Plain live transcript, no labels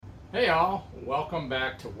Hey all, welcome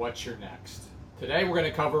back to What's Your Next. Today we're going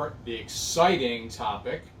to cover the exciting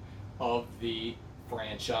topic of the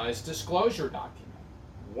franchise disclosure document.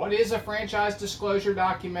 What is a franchise disclosure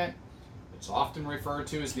document? It's often referred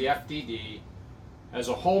to as the FDD, has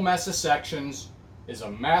a whole mess of sections, is a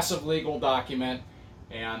massive legal document,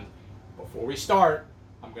 and before we start,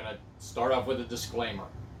 I'm going to start off with a disclaimer.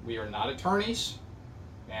 We are not attorneys,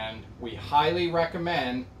 and we highly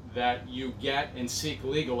recommend that you get and seek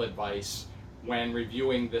legal advice when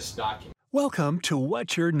reviewing this document. Welcome to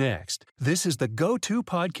What's Your Next. This is the go-to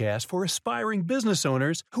podcast for aspiring business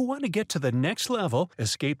owners who want to get to the next level,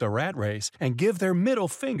 escape the rat race, and give their middle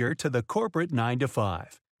finger to the corporate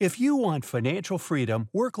 9-to-5. If you want financial freedom,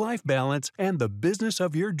 work-life balance, and the business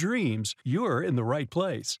of your dreams, you're in the right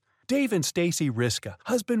place. Dave and Stacy Riska,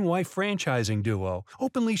 husband-wife franchising duo,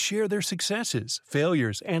 openly share their successes,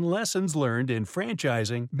 failures, and lessons learned in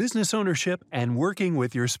franchising, business ownership, and working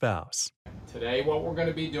with your spouse. Today what we're going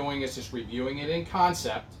to be doing is just reviewing it in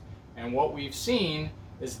concept, and what we've seen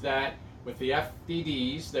is that with the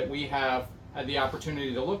FDDs that we have had the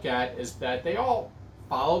opportunity to look at is that they all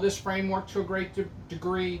follow this framework to a great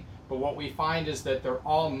degree, but what we find is that they're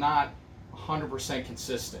all not 100%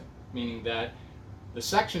 consistent, meaning that the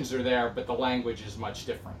sections are there, but the language is much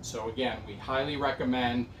different. So again, we highly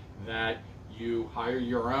recommend that you hire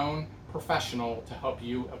your own professional to help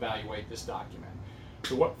you evaluate this document.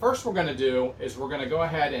 So what first we're going to do is we're going to go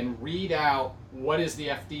ahead and read out what is the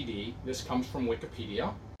FDD. This comes from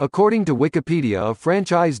Wikipedia. According to Wikipedia, a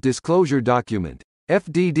franchise disclosure document,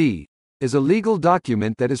 FDD, is a legal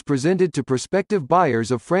document that is presented to prospective buyers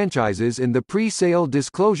of franchises in the pre-sale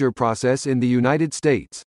disclosure process in the United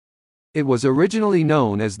States. It was originally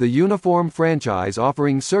known as the Uniform Franchise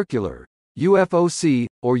Offering Circular, UFOC,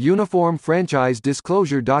 or Uniform Franchise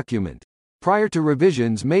Disclosure Document, prior to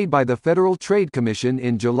revisions made by the Federal Trade Commission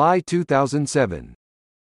in July 2007.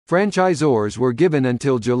 Franchisors were given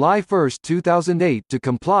until July 1, 2008 to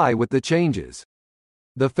comply with the changes.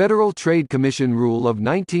 The Federal Trade Commission Rule of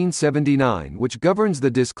 1979, which governs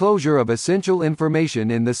the disclosure of essential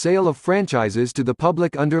information in the sale of franchises to the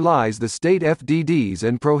public, underlies the state FDDs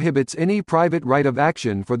and prohibits any private right of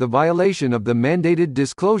action for the violation of the mandated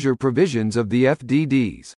disclosure provisions of the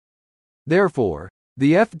FDDs. Therefore,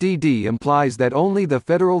 the FDD implies that only the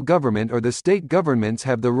federal government or the state governments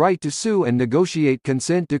have the right to sue and negotiate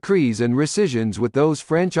consent decrees and rescissions with those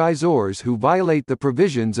franchisors who violate the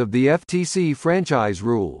provisions of the FTC franchise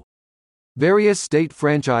rule. Various state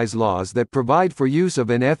franchise laws that provide for use of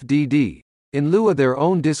an FDD, in lieu of their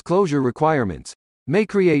own disclosure requirements, may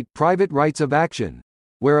create private rights of action,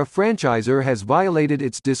 where a franchisor has violated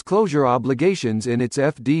its disclosure obligations in its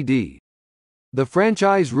FDD. The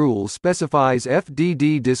franchise rule specifies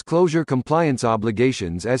FDD disclosure compliance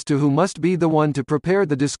obligations as to who must be the one to prepare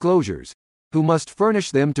the disclosures, who must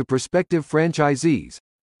furnish them to prospective franchisees,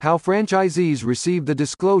 how franchisees receive the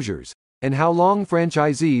disclosures, and how long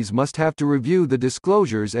franchisees must have to review the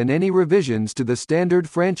disclosures and any revisions to the standard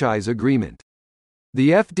franchise agreement.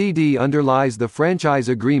 The FDD underlies the franchise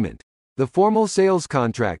agreement, the formal sales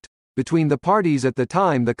contract, between the parties at the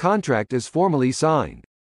time the contract is formally signed.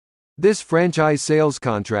 This franchise sales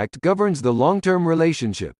contract governs the long-term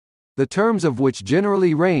relationship, the terms of which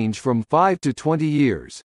generally range from 5 to 20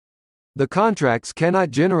 years. The contracts cannot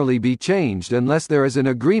generally be changed unless there is an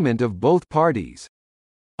agreement of both parties.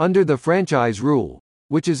 Under the franchise rule,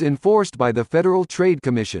 which is enforced by the Federal Trade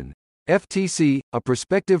Commission, FTC, a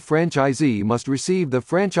prospective franchisee must receive the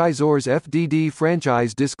franchisor's FDD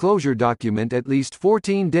franchise disclosure document at least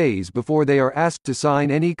 14 days before they are asked to sign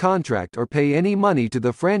any contract or pay any money to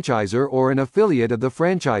the franchisor or an affiliate of the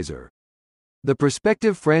franchisor. The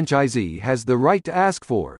prospective franchisee has the right to ask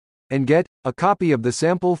for, and get, a copy of the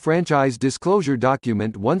sample franchise disclosure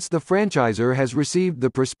document once the franchisor has received the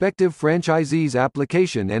prospective franchisee's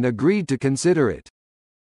application and agreed to consider it.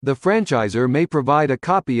 The franchisor may provide a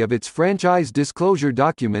copy of its franchise disclosure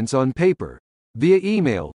documents on paper, via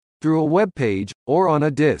email, through a web page, or on a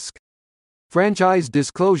disk. Franchise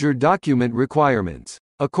disclosure document requirements.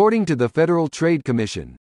 According to the Federal Trade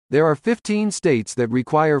Commission, there are 15 states that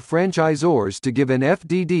require franchisors to give an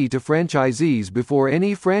FDD to franchisees before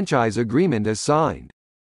any franchise agreement is signed.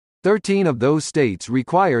 13 of those states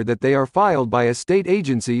require that they are filed by a state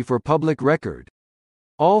agency for public record.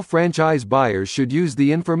 All franchise buyers should use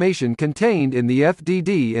the information contained in the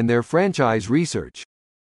FDD in their franchise research.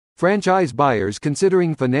 Franchise buyers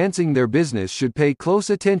considering financing their business should pay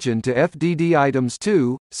close attention to FDD items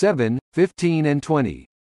 2, 7, 15 and 20.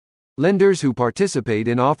 Lenders who participate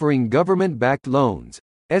in offering government-backed loans,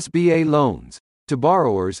 SBA loans, to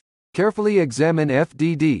borrowers, carefully examine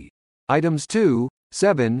FDD items 2,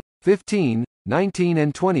 7, 15, 19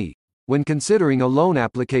 and 20, when considering a loan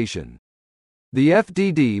application. The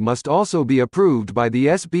FDD must also be approved by the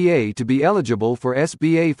SBA to be eligible for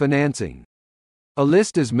SBA financing. A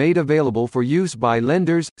list is made available for use by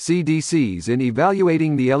lenders, CDCs in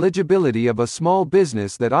evaluating the eligibility of a small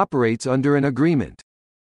business that operates under an agreement.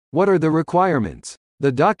 What are the requirements?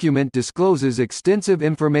 The document discloses extensive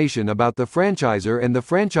information about the franchisor and the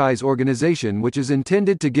franchise organization, which is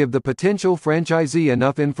intended to give the potential franchisee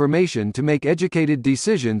enough information to make educated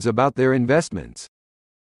decisions about their investments.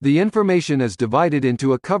 The information is divided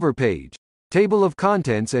into a cover page, table of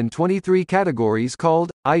contents and 23 categories called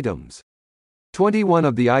items. 21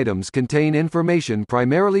 of the items contain information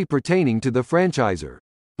primarily pertaining to the franchisor,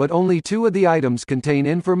 but only 2 of the items contain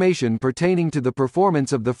information pertaining to the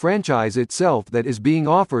performance of the franchise itself that is being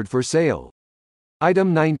offered for sale.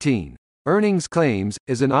 Item 19, earnings claims,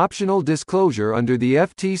 is an optional disclosure under the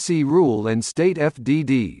FTC rule and state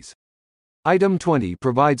FDDs. Item 20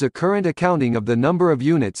 provides a current accounting of the number of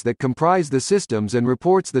units that comprise the systems and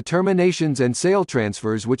reports the terminations and sale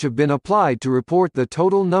transfers which have been applied to report the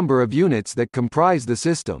total number of units that comprise the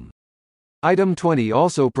system. Item 20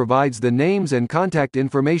 also provides the names and contact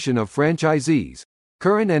information of franchisees,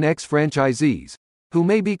 current and ex-franchisees, who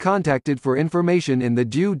may be contacted for information in the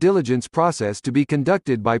due diligence process to be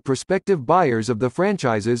conducted by prospective buyers of the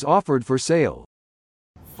franchises offered for sale.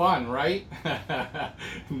 Fun, right?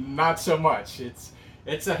 Not so much.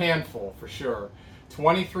 It's a handful for sure.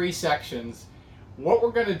 23 sections. What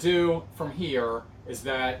we're going to do from here is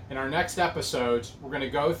that in our next episodes, we're going to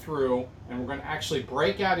go through and we're going to actually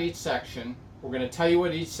break out each section. We're going to tell you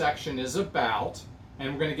what each section is about,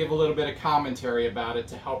 and we're going to give a little bit of commentary about it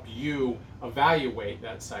to help you evaluate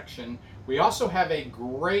that section. We also have a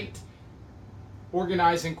great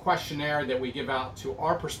organizing questionnaire that we give out to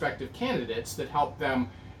our prospective candidates that help them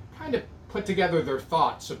kind of put together their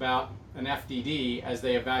thoughts about an FDD as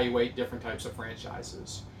they evaluate different types of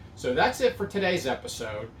franchises. So that's it for today's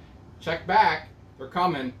episode. Check back. They're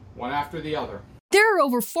coming one after the other. There are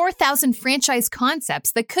over 4,000 franchise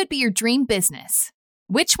concepts that could be your dream business.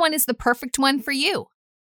 Which one is the perfect one for you?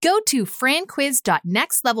 Go to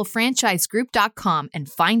franquiz.nextlevelfranchisegroup.com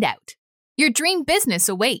and find out. Your dream business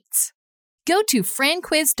awaits. Go to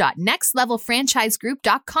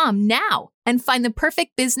franquiz.nextlevelfranchisegroup.com now and find the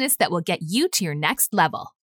perfect business that will get you to your next level.